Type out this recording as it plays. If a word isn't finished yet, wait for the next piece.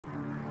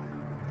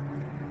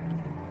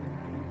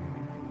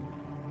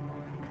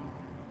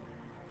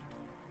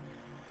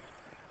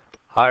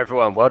Hi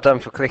everyone, well done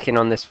for clicking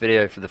on this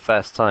video for the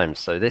first time.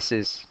 So this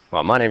is,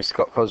 well, my name is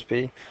Scott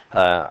Cosby,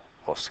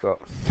 or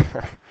Scott.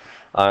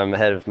 I'm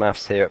head of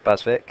maths here at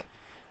Bhasvic,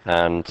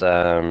 and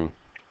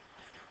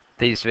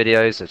these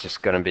videos are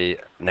just going to be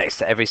next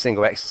to every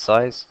single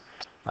exercise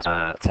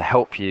to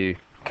help you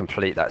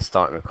complete that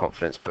Starting with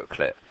Confidence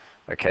booklet.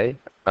 Okay,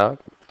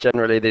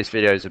 generally these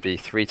videos will be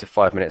 3 to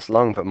 5 minutes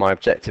long, but my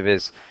objective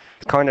is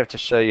kind of to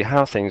show you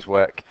how things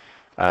work.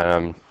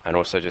 And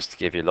also just to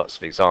give you lots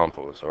of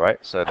examples, all right?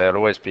 So there'll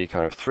always be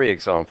kind of 3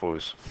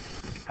 examples,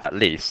 at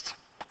least,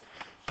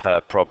 per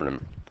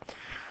problem.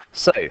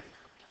 So,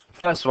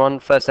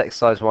 first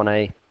exercise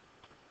 1A,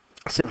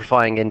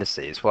 simplifying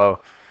indices.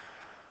 Well,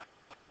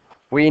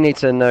 we need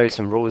to know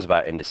some rules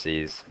about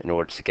indices in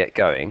order to get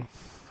going.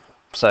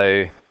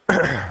 So,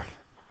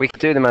 we can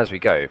do them as we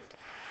go.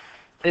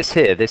 This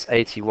here, this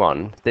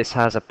 81, this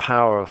has a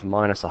power of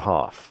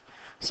 -1/2.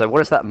 So what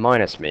does that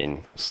minus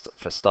mean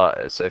for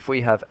starters? So if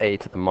we have a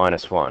to the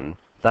 -1,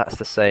 that's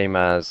the same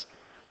as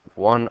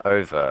 1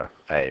 over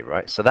a,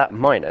 right? So that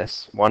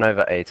minus 1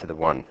 over a to the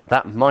 1,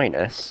 that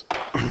minus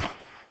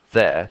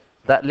there,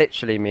 that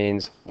literally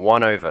means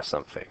 1 over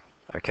something,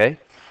 okay?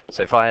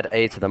 So if I had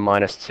a to the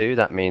 -2,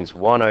 that means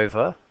 1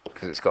 over,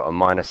 because it's got a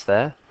minus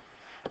there,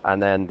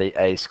 and then the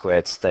a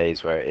squared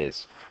stays where it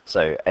is.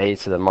 So a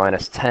to the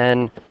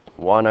 -10,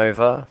 1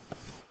 over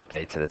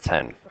a to the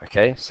 10.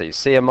 Okay, so you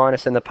see a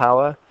minus in the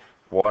power,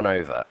 1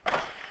 over.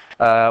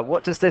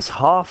 What does this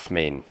half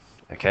mean?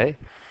 Okay,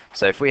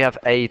 so if we have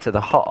a to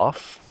the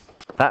half,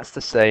 that's the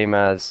same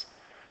as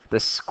the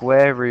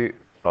square root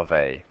of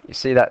a. You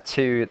see that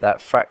 2, that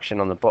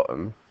fraction on the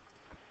bottom?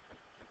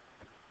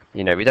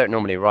 You know, we don't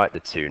normally write the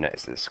 2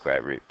 next to the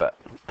square root, but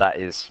that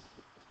is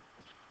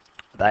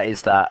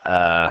that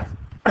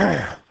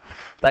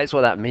that is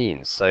what that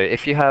means. So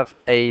if you have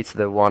a to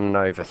the 1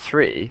 over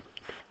 3,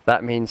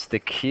 that means the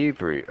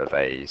cube root of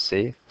a, you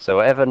see? So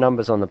whatever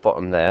number's on the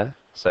bottom there,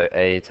 so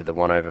a to the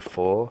 1 over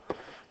 4,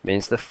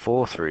 means the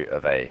 4th root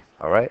of a,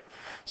 alright?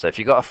 So if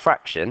you've got a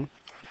fraction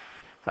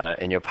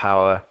in your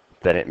power,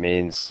 then it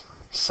means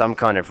some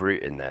kind of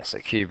root in there. So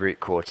cube root,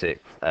 quartic,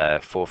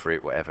 4th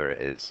root, whatever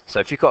it is. So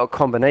if you've got a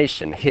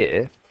combination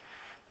here,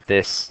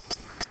 this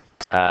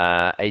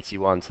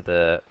 81 to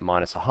the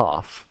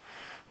 -1/2,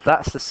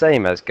 that's the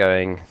same as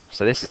going,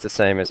 so this is the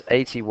same as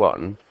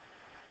 81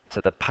 to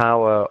the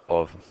power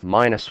of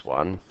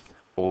 -1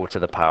 all to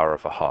the power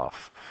of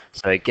 1/2.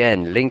 So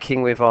again,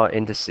 linking with our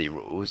indice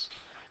rules,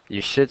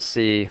 you should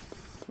see,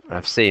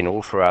 I've seen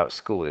all throughout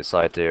school, this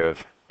idea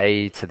of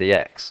a to the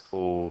x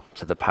all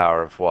to the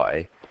power of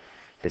y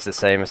is the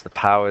same as the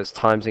powers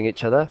timesing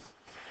each other.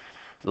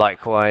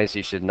 Likewise,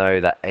 you should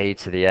know that a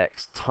to the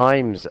x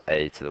times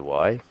a to the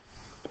y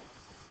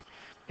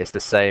is the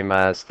same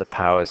as the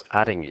powers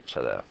adding each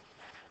other,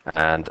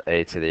 and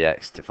a to the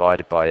x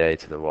divided by a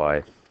to the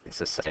y it's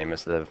the same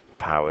as the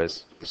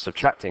powers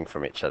subtracting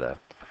from each other.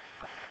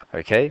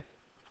 Okay?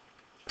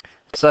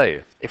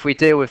 So, if we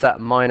deal with that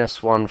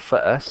 -1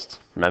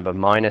 first, remember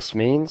minus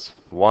means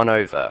 1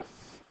 over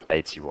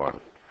 81.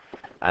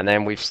 And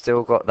then we've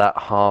still got that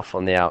half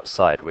on the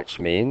outside, which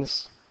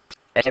means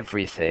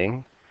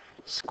everything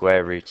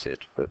square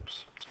rooted.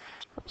 Oops.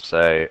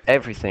 So,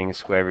 everything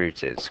square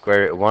rooted. Square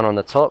root of 1 on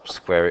the top,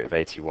 square root of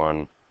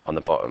 81 on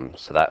the bottom.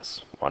 So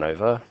that's 1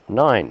 over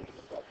 9.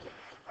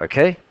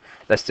 Okay?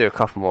 Let's do a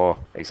couple more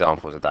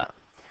examples of that.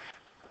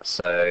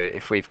 So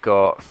if we've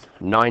got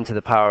 9 to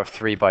the power of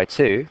 3 by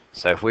 2,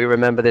 so if we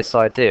remember this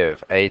idea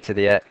of a to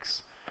the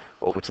x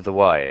all to the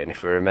y, and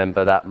if we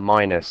remember that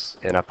minus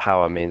in a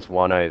power means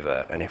 1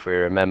 over, and if we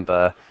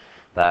remember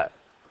that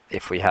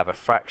if we have a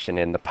fraction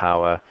in the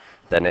power,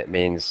 then it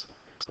means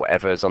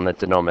whatever is on the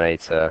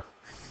denominator,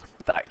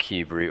 that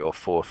cube root or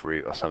 4th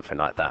root or something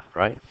like that,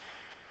 right?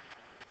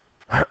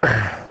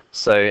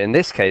 So in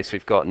this case,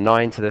 we've got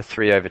 9 to the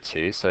 3 over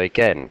 2, so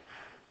again,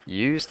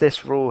 use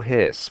this rule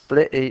here,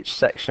 split each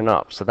section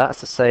up. So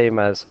that's the same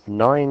as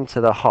 9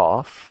 to the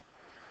half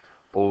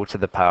all to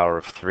the power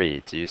of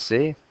 3. Do you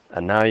see?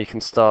 And now you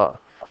can start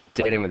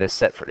dealing with this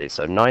separately.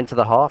 So 9 to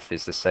the half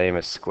is the same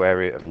as square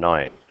root of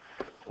 9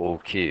 all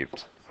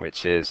cubed,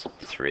 which is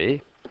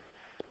 3,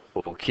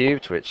 all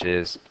cubed, which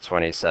is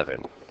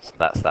 27. So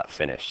that's that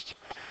finished.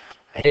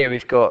 Here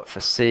we've got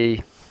for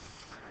C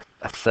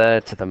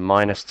 1/3 to the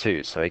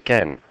 -2. So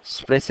again,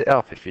 split it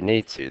up if you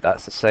need to.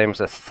 That's the same as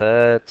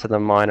 1/3 to the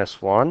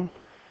 -1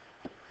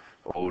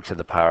 all to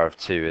the power of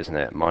 2, isn't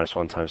it?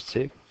 -1 times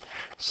 2.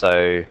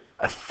 So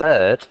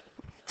 1/3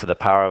 to the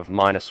power of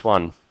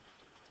 -1.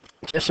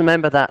 Just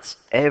remember that's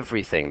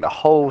everything, the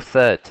whole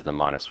third to the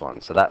 -1.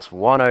 So that's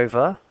 1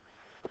 over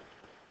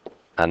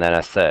and then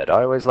 1/3.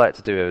 I always like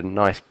to do a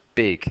nice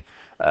big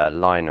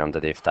line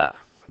underneath that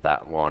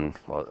one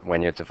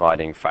when you're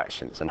dividing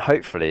fractions, and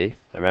hopefully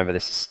remember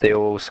this is still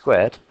all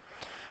squared.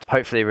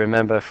 Hopefully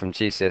remember from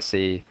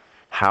GCSE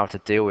how to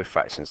deal with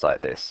fractions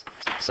like this.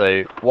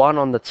 So 1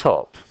 on the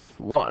top,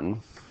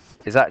 1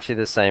 is actually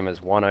the same as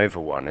 1 over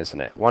 1,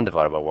 isn't it? 1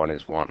 divided by 1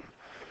 is 1.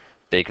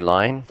 Big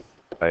line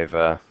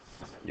over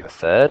your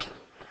third,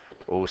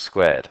 all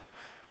squared,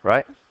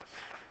 right?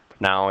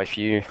 Now, if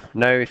you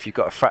know if you've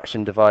got a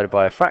fraction divided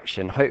by a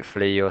fraction,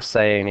 hopefully you're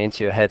saying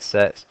into your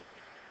headset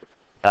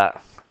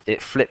that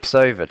it flips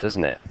over,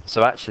 doesn't it?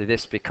 So actually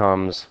this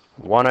becomes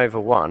 1 over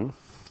 1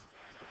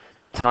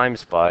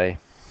 times by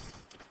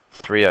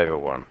 3 over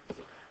 1,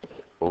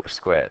 all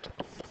squared.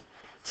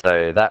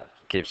 So that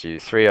gives you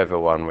 3 over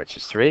 1, which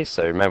is 3.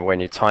 So remember, when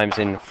you times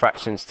in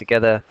fractions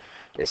together,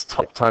 it's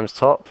top times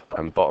top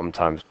and bottom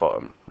times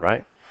bottom,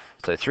 right?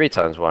 So 3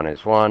 times 1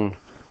 is 1,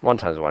 1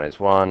 times 1 is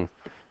 1,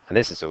 and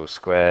this is all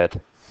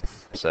squared.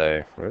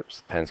 So,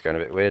 whoops, the pen's going a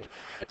bit weird.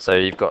 So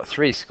you've got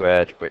 3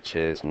 squared, which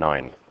is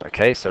 9.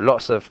 Okay, so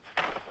lots of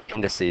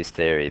indices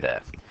theory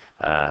there.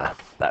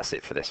 That's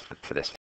it for this